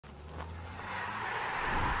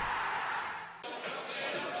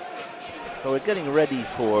So we're getting ready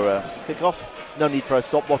for kick-off. No need for a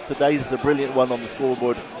stopwatch today. There's a brilliant one on the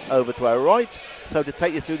scoreboard over to our right. So to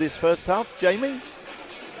take you through this first half, Jamie,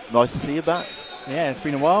 nice to see you back. Yeah, it's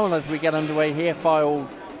been a while as we get underway here. Fylde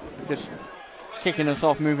just kicking us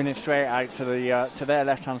off, moving it straight out to their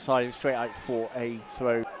left-hand side, straight out for a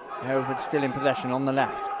throw. Hereford still in possession on the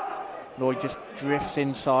left. Lloyd just drifts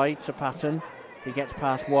inside to Patton. He gets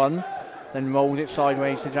past one, then rolls it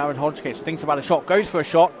sideways to Jared Hodgkiss. Thinks about a shot, goes for a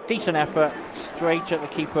shot. Decent effort, straight at the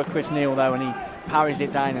keeper, Chris Neal, though, and he parries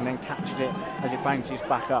it down and then catches it as it bounces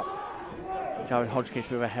back up. Jared Hodgkiss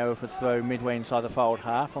with a Hereford throw midway inside the Fylde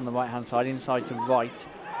half on the right-hand side, inside to right.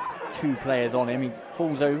 2 players on him. He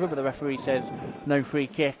falls over, but the referee says no free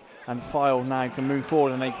kick. And Fylde now can move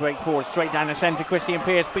forward, and they break forward straight down the centre. Christian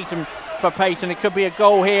Pearce beats him for pace, and it could be a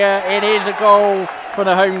goal here. It is a goal for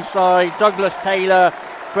the home side. Douglas Taylor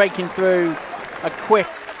breaking through. A quick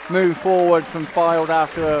move forward from Fylde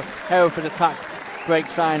after a Hereford attack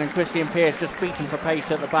breaks down, and Christian Pearce just beaten for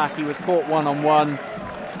pace at the back. He was caught one-on-one.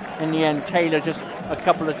 In the end, Taylor just a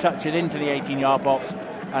couple of touches into the 18-yard box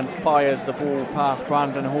and fires the ball past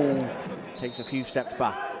Brandon Hall. Takes a few steps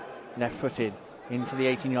back, left-footed into the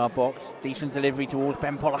 18-yard box. Decent delivery towards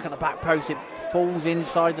Ben Pollock at the back post. It falls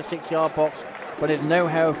inside the 6-yard box, but there's no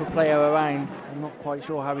Hereford player around. I'm not quite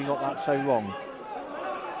sure how he got that so wrong.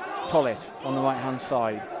 Tollett on the right-hand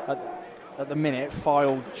side. At the minute,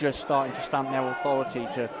 Fylde just starting to stamp their authority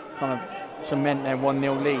to kind of cement their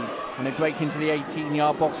 1-0 lead. And they break into the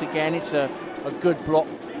 18-yard box again. It's a good block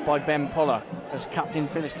by Ben Pollock as captain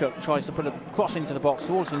Phyllis Cook tries to put a cross into the box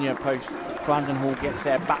towards the near post. Brandon Hall gets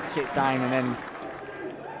there, bats it down, and then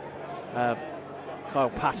Kyle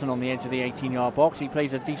Patton on the edge of the 18-yard box. He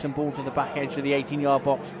plays a decent ball to the back edge of the 18-yard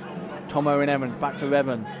box. Tom Owen Evans back to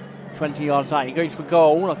Evan, 20 yards out. He goes for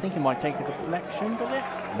goal. I think he might take a deflection, does it?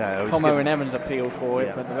 No. Tom Owen Evans appealed for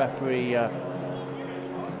it, but the referee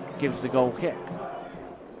gives the goal kick.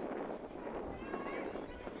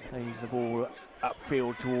 Plays the ball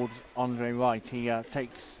upfield towards Andre Wright. He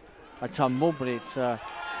takes a tumble, but it's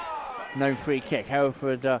no free kick.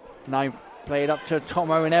 Hereford now play it up to Tom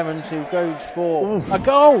Owen Evans, who goes for a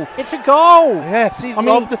goal. It's a goal. Yes, he's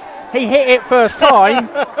he hit it first time.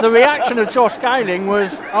 The reaction of Josh Gowling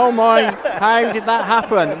was, oh my, how did that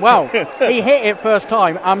happen? Well, he hit it first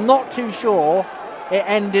time. I'm not too sure it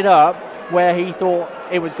ended up where he thought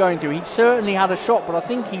it was going to. He certainly had a shot, but I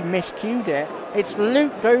think he miscued it. It's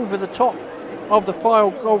looped over the top of the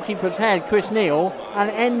Fylde goalkeeper's head, Chris Neal, and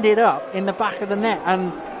ended up in the back of the net.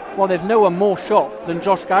 And well, there's no one more shot than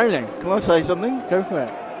Josh Gowling. Can I say something? Go for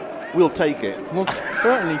it. We'll take it. We'll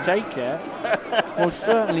certainly take it. We'll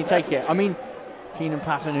certainly take it. I mean, Keenan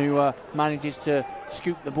Patton, who manages to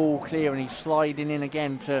scoop the ball clear, and he's sliding in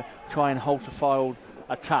again to try and halt a Fylde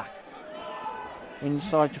attack.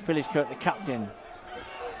 Inside to Phyllis Kirk, the captain.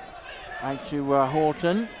 Out to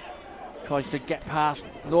Horton. Tries to get past.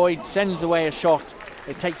 Lloyd sends away a shot.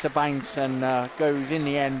 It takes a bounce and goes in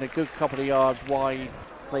the end a good couple of yards wide.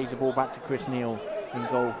 Plays the ball back to Chris Neal in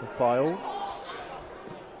goal for Fylde.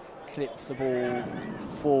 Clips the ball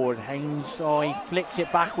forward. Haynes, he flicks it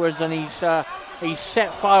backwards, and he's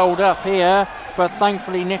set Fylde up here. But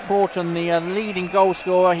thankfully Nick Horton, the leading goal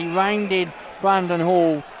scorer, he rounded Brandon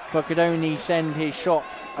Hall, but could only send his shot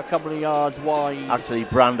a couple of yards wide. Actually,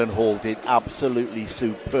 Brandon Hall did absolutely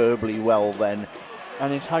superbly well then.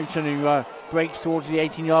 And it's Houghton who breaks towards the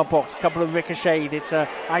 18-yard box. A couple of ricocheted. It's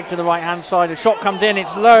out to the right-hand side. A shot comes in.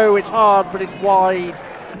 It's low, it's hard, but it's wide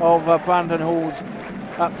of Brandon Hall's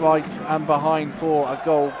upright and behind for a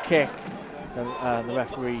goal kick. The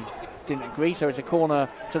referee didn't agree, so it's a corner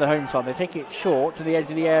to the home side. They take it short to the edge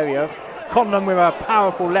of the area. Conlon with a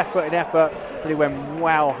powerful left-footed effort, but it went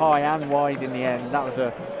well high and wide in the end. That was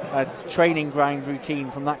a training ground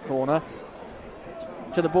routine from that corner.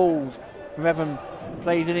 To the balls, Revan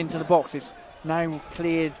plays it into the box. It's now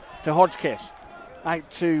cleared to Hodgkiss. Out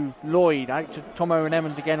to Lloyd, out to Tom Owen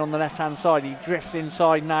Evans again on the left-hand side. He drifts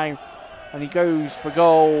inside now, and he goes for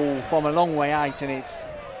goal from a long way out, and it's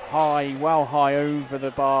high, well high over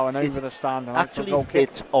the bar and over the stand. And actually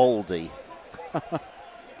hits Aldi.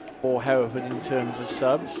 For Hereford in terms of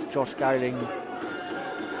subs. Josh Gowling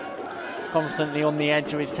constantly on the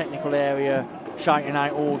edge of his technical area, shouting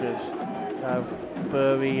out orders.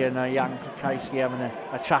 Burry and Jan Kukowski having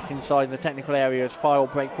a chat inside the technical area as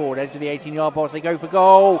Fylde break forward, edge of the 18-yard box. They go for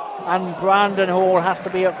goal, and Brandon Hall has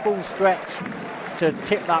to be at full stretch to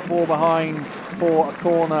tip that ball behind for a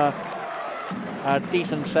corner. A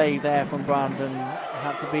decent save there from Brandon.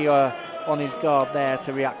 Had to be on his guard there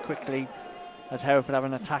to react quickly, as Hereford have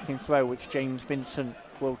an attacking throw which James Vincent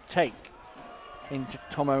will take into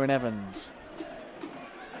Tom Owen Evans.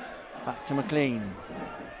 Back to McLean.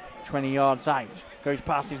 20 yards out. Goes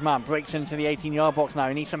past his man. Breaks into the 18-yard box now.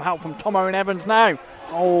 He needs some help from Tom Owen-Evans now.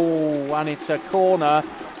 Oh, and it's a corner.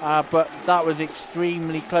 But that was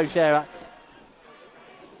extremely close there.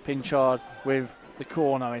 Pinchard with the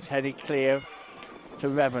corner. It's headed clear to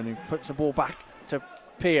Revan, who puts the ball back to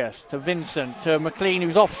Pierce, to Vincent, to McLean,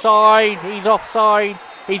 who's offside. He's offside.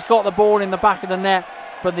 He's got the ball in the back of the net,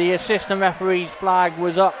 but the assistant referee's flag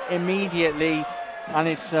was up immediately, and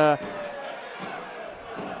it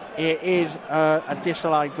is a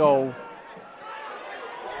disallowed goal.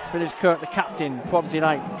 Phyllis Kirk, the captain, prods it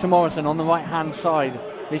out to Morrison on the right hand side.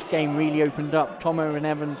 This game really opened up. Tom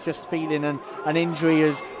Owen-Evans just feeling an injury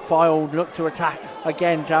as Fylde look to attack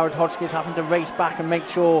again. Jared Hodgkins having to race back and make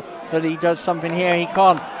sure that he does something here. He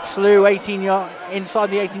can't. Slew 18-yard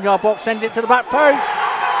inside the 18-yard box, sends it to the back post,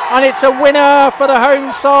 and it's a winner for the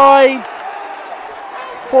home side.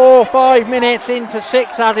 4-5 minutes into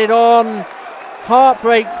 6 added on.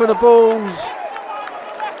 Heartbreak for the Bulls.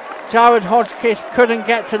 Jared Hodgkins couldn't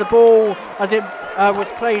get to the ball as it was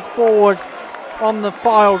played forward on the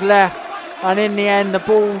Fylde left, and in the end the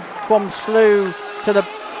ball from Slew to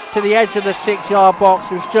the edge of the 6-yard box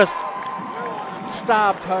was just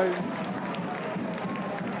stabbed home.